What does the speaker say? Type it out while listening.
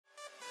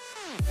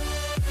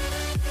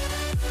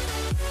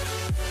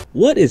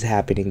What is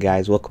happening,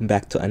 guys? Welcome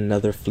back to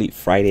another Fleet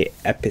Friday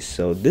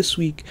episode. This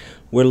week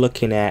we're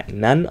looking at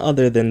none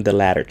other than the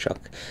ladder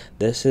truck.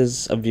 This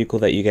is a vehicle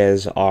that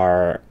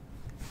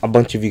a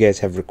bunch of you guys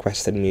have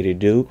requested me to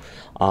do,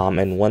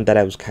 and one that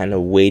I was kind of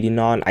waiting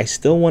on. I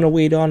still want to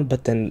wait on,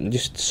 but then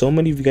just so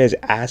many of you guys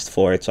asked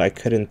for it, so I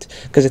couldn't,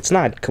 because it's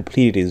not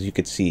completed, as you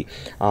could see.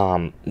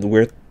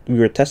 We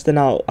were testing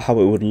out how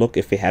it would look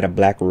if it had a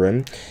black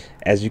rim.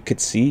 As you could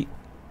see,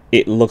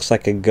 it looks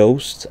like a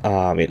ghost.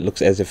 It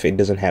looks as if it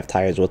doesn't have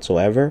tires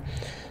whatsoever.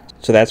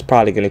 So that's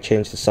probably going to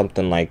change to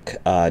something like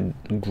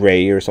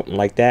gray or something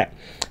like that.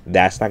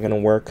 That's not going to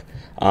work.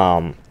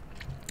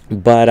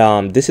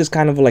 But this is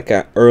kind of like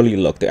an early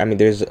look. I mean,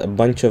 there's a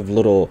bunch of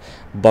little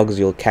bugs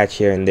you'll catch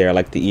here and there,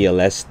 like the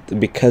ELS.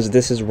 Because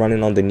this is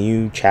running on the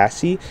new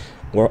chassis,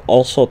 we're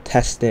also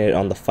testing it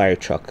on the fire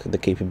truck, the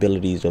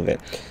capabilities of it.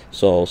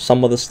 So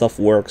some of the stuff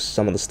works,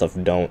 some of the stuff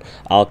don't.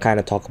 I'll kind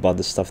of talk about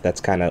the stuff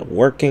that's kind of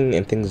working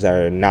and things that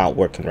are not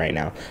working right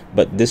now.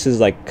 But this is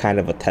like kind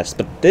of a test.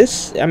 But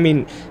this, I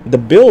mean, the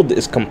build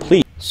is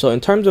complete. So in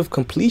terms of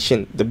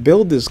completion, the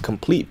build is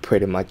complete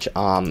pretty much.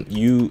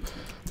 You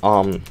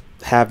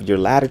have your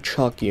ladder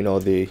truck, you know,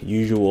 the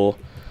usual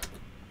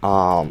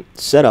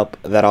setup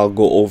that I'll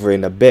go over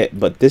in a bit,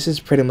 but this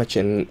is pretty much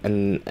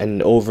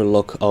an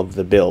overlook of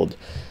the build.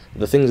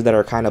 The things that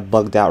are kind of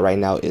bugged out right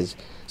now is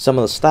some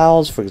of the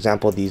styles. For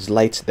example, these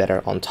lights that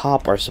are on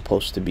top are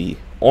supposed to be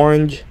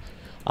orange,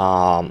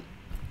 and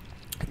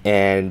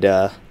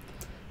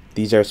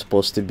these are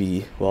supposed to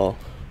be, well,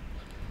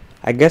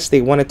 I guess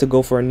they wanted to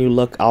go for a new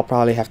look. I'll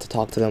probably have to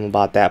talk to them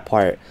about that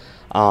part,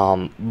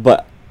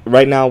 but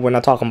right now we're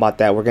not talking about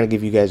that. We're gonna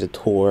give you guys a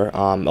tour.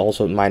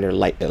 Also minor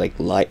light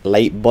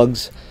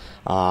bugs,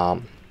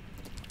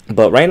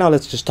 but right now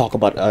let's just talk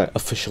about an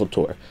official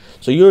tour.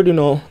 So you already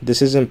know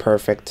this isn't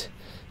perfect,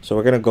 so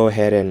we're gonna go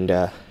ahead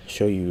and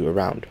show you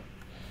around.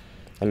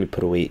 Let me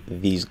put away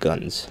these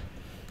guns.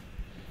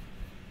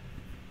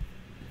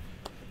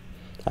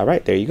 All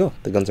right, there you go,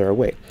 the guns are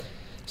away.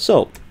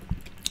 So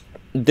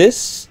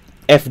this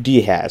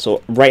FD has,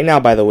 so right now,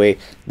 by the way,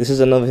 this is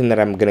another thing that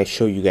I'm gonna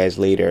show you guys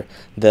later.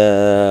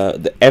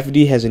 The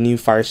FD has a new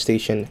fire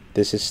station.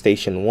 This is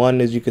station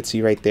 1, as you could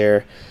see right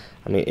there.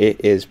 I mean,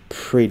 it is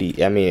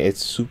pretty. I mean,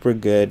 it's super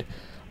good.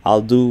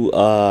 I'll do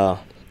a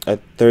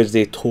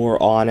Thursday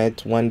tour on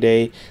it one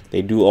day.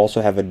 They do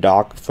also have a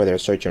dock for their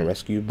search and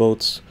rescue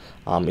boats.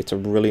 It's a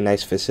really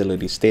nice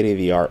facility, state of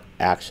the art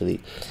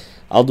actually.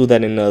 I'll do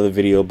that in another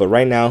video, but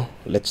right now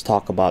let's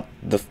talk about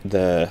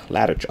the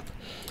ladder truck.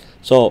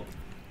 So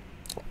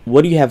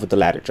what do you have with the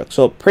ladder truck?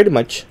 So pretty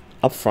much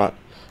up front,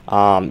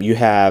 you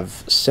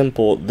have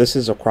simple, this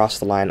is across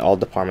the line, all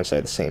departments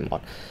are the same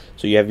one.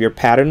 So you have your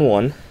pattern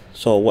 1.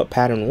 So what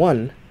pattern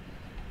 1,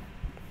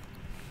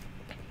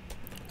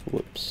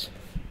 whoops.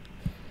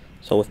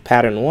 So with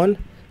pattern 1,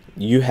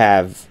 you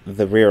have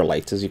the rear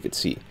lights, as you can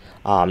see.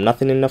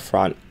 Nothing in the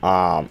front.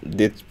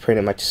 It's pretty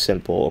much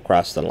simple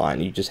across the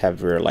line. You just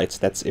have rear lights.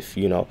 That's if,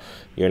 you know,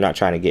 you're not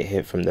trying to get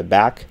hit from the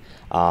back.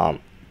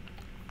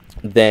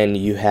 Then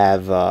you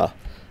have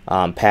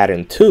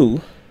pattern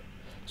 2.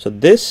 So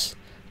this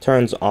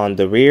turns on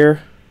the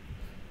rear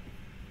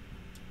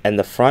and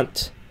the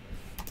front.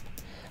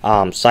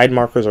 Side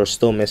markers are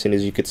still missing,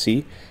 as you could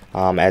see,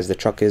 as the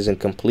truck isn't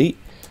complete,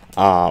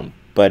 but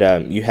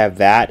you have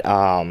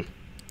that.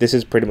 This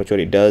is pretty much what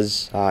it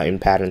does in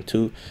pattern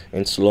 2.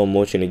 In slow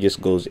motion, it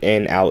just goes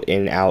in, out,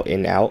 in, out,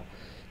 in, out.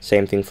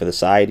 Same thing for the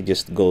side. It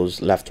just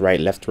goes left, right,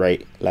 left,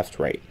 right, left,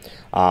 right.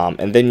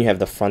 And then you have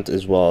the front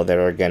as well that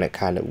are gonna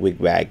kind of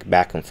wig-wag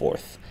back and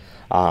forth.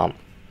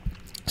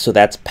 So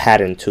that's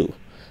pattern 2.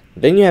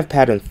 Then you have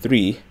pattern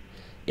 3.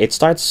 It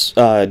starts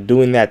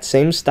doing that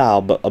same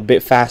style but a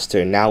bit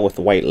faster now with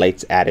white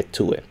lights added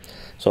to it.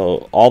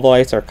 So all the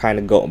lights are kind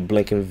of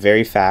blinking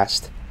very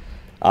fast,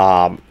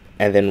 and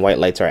then white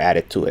lights are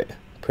added to it.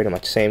 Pretty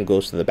much same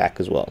goes to the back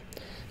as well.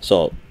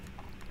 So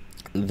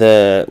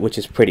which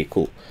is pretty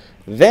cool.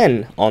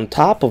 Then on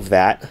top of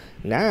that,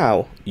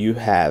 now you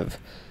have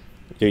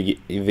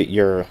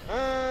your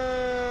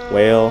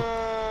well,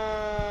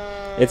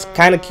 it's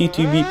kind of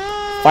QTB.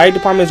 Fire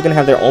department is gonna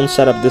have their own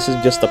setup. This is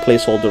just a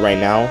placeholder right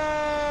now.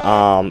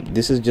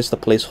 This is just a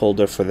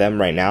placeholder for them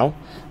right now.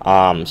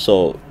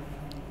 So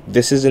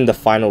this isn't the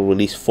final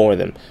release for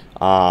them.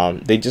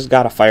 They just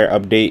got a fire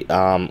update.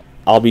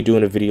 I'll be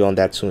doing a video on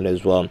that soon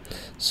as well.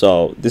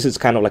 So this is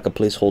kind of like a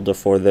placeholder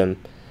for them.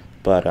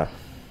 But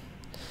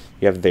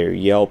you have their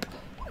Yelp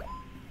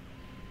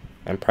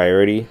and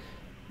priority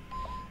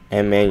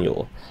and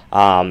manual.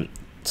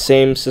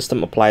 Same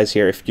system applies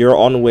here. If you're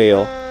on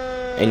whale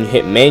and you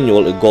hit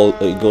manual, it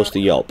goes to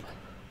Yelp.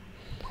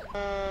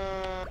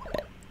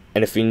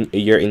 And if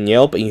you're in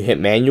Yelp and you hit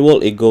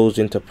manual, it goes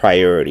into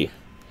priority.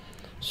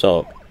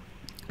 So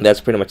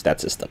that's pretty much that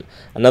system.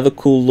 Another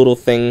cool little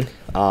thing,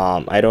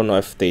 I don't know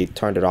if they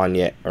turned it on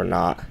yet or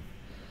not,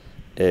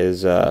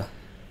 is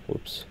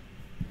whoops,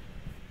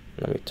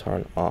 let me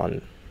turn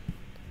on,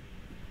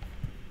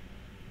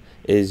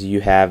 is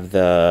you have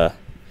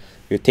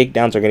your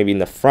takedowns are going to be in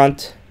the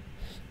front.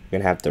 You're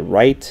going to have the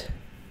right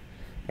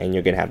and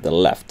you're gonna have the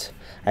left.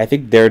 I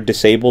think they're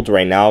disabled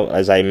right now.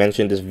 As I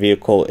mentioned, this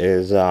vehicle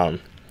is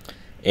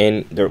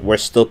we're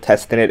still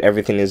testing it.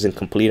 Everything isn't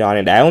complete on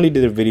it. I only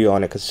did a video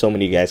on it because so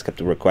many guys kept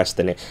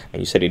requesting it,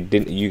 and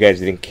you guys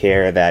didn't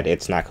care that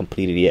it's not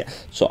completed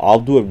yet. So I'll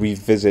do a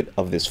revisit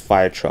of this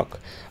fire truck,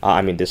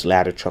 this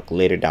ladder truck,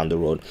 later down the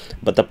road.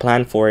 But the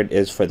plan for it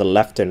is for the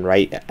left and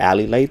right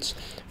alley lights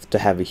to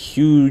have a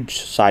huge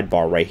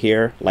sidebar right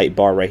here, light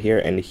bar right here,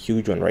 and a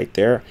huge one right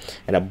there,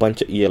 and a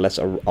bunch of ELS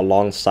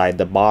alongside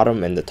the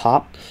bottom and the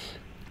top.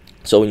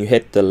 So when you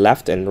hit the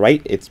left and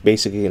right, it's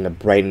basically going to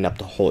brighten up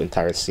the whole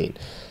entire scene.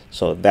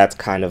 So that's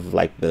kind of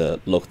like the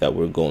look that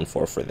we're going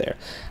for there.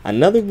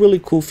 Another really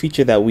cool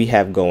feature that we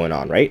have going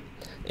on, right,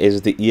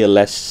 is the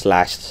ELS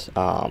slash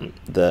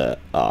the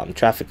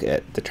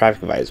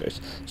traffic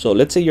visors. So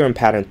let's say you're in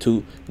pattern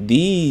 2.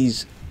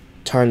 These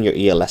turn your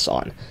ELS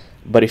on.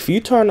 But if you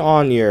turn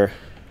on your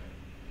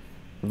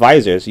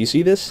visors, you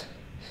see this?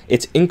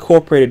 It's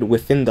incorporated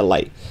within the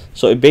light.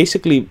 So it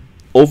basically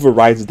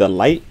overrides the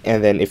light,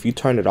 and then if you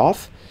turn it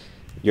off,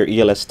 your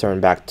ELS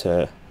turn back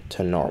to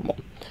normal.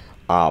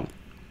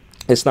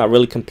 It's not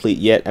really complete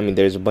yet. I mean,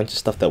 there's a bunch of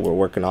stuff that we're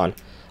working on,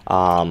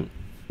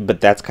 but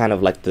that's kind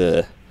of like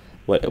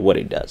what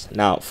it does.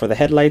 Now for the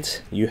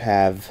headlights, you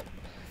have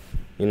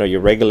your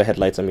regular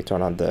headlights. Let me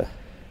turn on the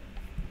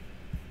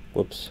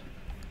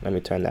let me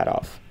turn that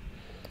off,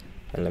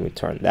 and let me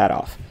turn that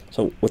off.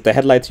 So with the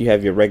headlights, you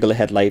have your regular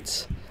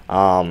headlights,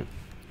 and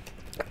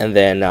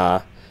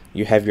then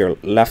you have your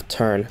left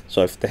turn.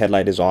 So if the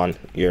headlight is on,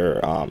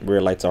 your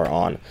rear lights are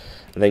on.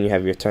 And then you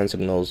have your turn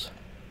signals.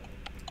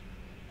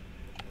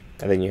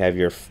 And then you have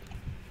your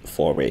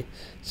four-way.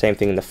 Same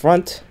thing in the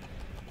front.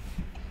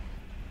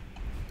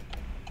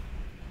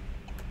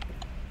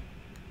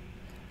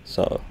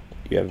 So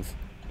you have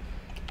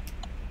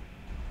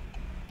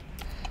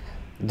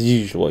the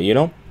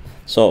usual,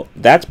 So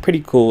that's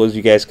pretty cool, as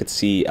you guys could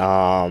see.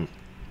 Now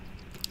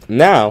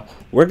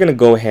we're gonna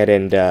go ahead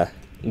and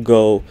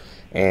go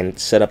and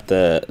set up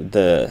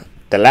the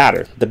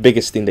ladder, the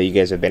biggest thing that you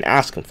guys have been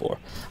asking for.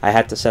 I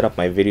had to set up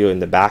my video in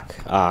the back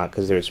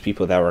because there's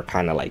people that were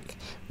kind of like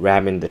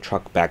ramming the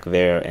truck back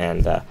there,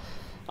 and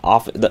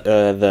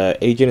the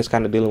agent is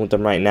kind of dealing with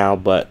them right now,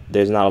 but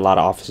there's not a lot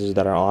of offices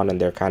that are on,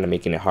 and they're kind of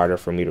making it harder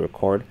for me to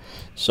record.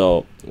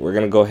 So we're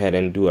gonna go ahead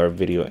and do our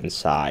video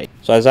inside.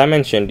 So as I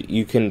mentioned,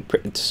 you can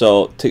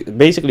to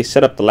basically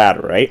set up the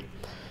ladder, right?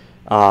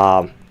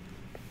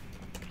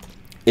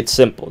 It's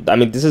simple. I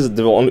mean, this is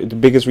the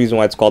biggest reason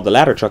why it's called the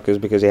ladder truck is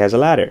because it has a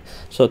ladder.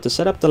 So to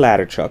set up the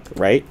ladder truck,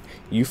 right,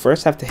 you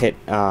first have to hit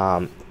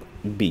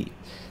B.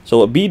 So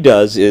what B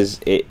does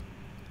is it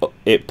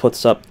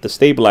puts up the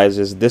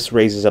stabilizers. This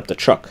raises up the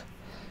truck.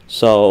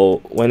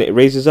 So when it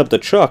raises up the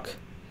truck,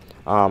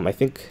 I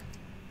think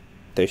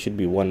there should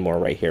be one more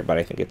right here, but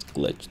I think it's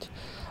glitched.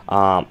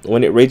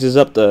 When it raises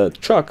up the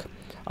truck,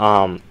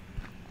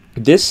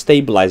 this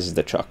stabilizes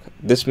the truck.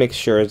 This makes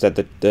sure that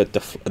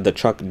the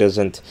truck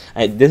doesn't.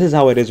 This is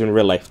how it is in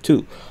real life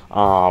too.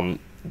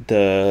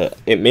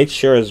 It makes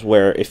sure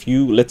where if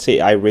you, let's say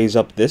I raise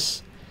up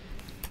this,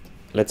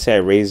 let's say I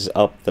raise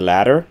up the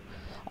ladder,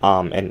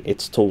 and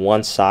it's to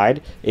one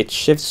side, it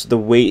shifts the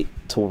weight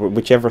to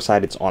whichever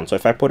side it's on. So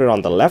if I put it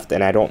on the left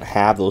and I don't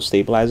have those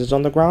stabilizers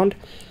on the ground,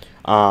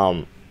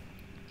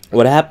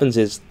 what happens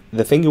is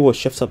the finger will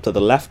shift up to the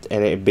left,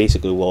 and it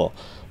basically will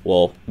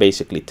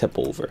basically tip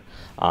over.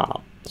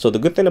 So the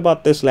good thing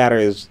about this ladder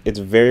is it's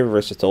very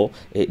versatile.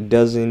 It's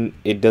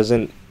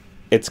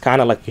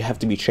kind of like you have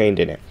to be trained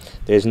in it.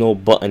 There's no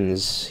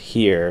buttons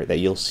here that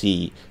you'll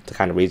see to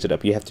kind of raise it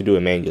up. You have to do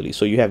it manually.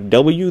 So you have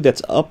W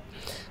that's up,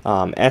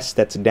 S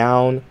that's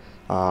down,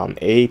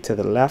 A to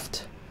the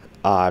left,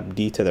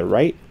 D to the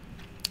right.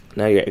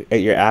 Now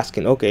you're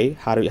asking, okay,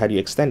 how do you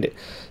extend it?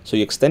 So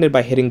you extend it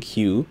by hitting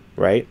Q,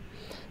 right?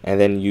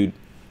 And then you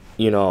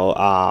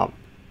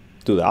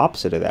do the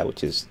opposite of that,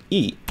 which is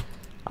E.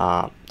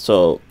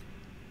 So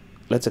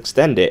let's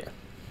extend it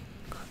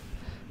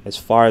as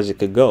far as it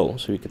could go,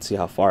 so you can see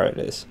how far it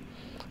is.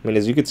 I mean,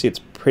 as you can see, it's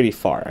pretty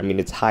far. I mean,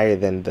 it's higher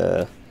than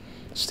the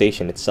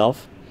station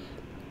itself.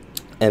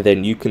 And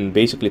then you can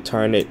basically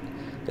turn it.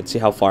 Let's see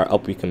how far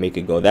up we can make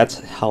it go. That's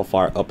how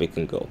far up it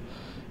can go.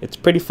 It's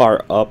pretty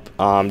far up.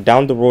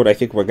 Down the road, I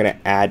think we're gonna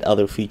add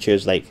other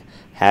features like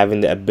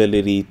having the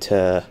ability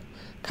to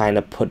kind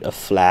of put a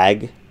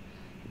flag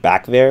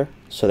back there,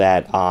 so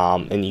that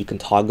and you can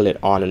toggle it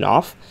on and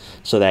off,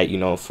 so that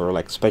for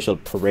like special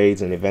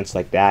parades and events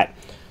like that,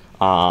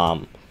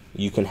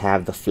 you can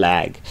have the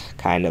flag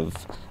kind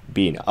of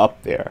being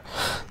up there.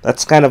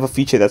 That's kind of a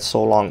feature that's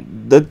so long.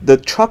 The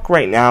truck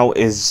right now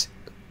is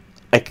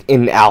like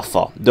in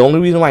alpha. The only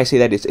reason why I say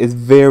that is it's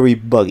very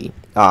buggy.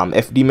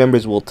 FD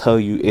members will tell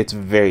you it's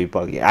very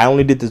buggy. I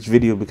only did this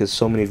video because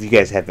so many of you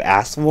guys have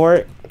asked for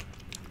it.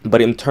 But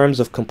in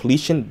terms of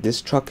completion,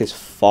 this truck is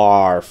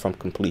far from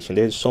completion.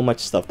 There's so much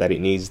stuff that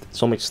it needs,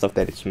 so much stuff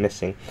that it's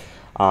missing.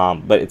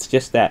 But it's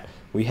just that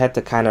we had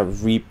to kind of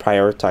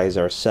reprioritize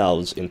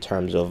ourselves in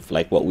terms of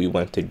like what we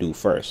want to do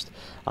first.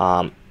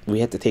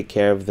 We had to take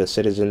care of the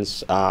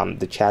citizens,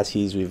 the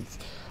chassis. We've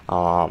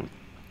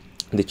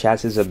The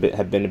chassis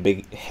have been a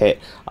big hit,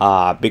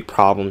 big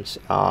problems.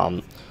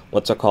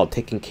 What's it called?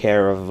 Taking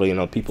care of, you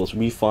know, people's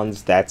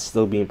refunds, that's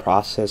still being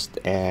processed.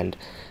 And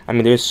I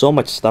mean, there's so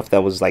much stuff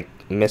that was like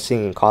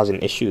missing and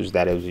causing issues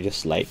that it was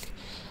just like,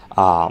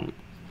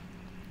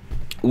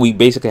 we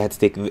basically had to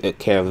take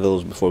care of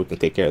those before we can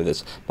take care of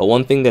this. But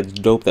one thing that's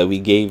dope that we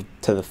gave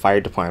to the fire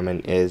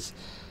department is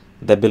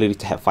the ability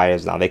to have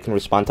fires now. They can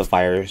respond to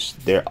fires.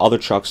 There are other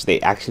trucks.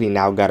 They actually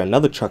now got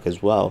another truck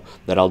as well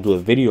that I'll do a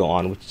video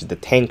on, which is the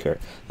tanker.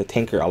 The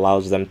tanker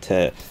allows them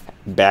to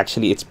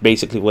actually, it's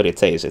basically what it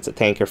says. It's a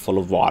tanker full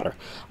of water.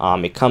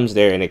 It comes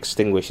there and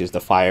extinguishes the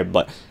fire,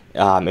 but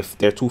if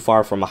they're too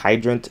far from a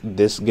hydrant,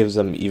 this gives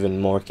them even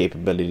more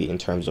capability in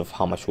terms of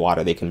how much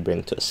water they can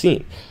bring to a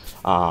scene.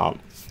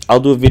 I'll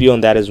do a video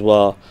on that as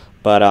well,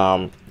 but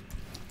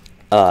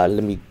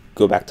let me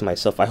go back to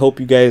myself. I hope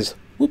you guys,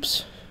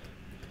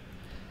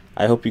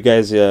 I hope you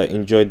guys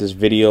enjoyed this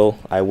video.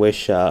 I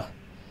wish I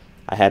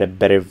had a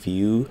better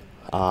view.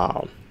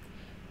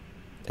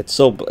 It's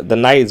so, the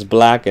night is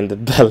black and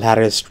the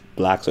ladder is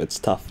black, so it's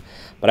tough.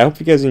 But I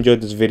hope you guys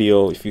enjoyed this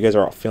video. If you guys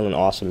are feeling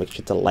awesome, make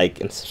sure to like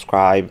and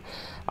subscribe.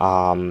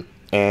 And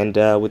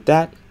with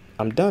that,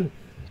 I'm done.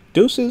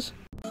 Deuces.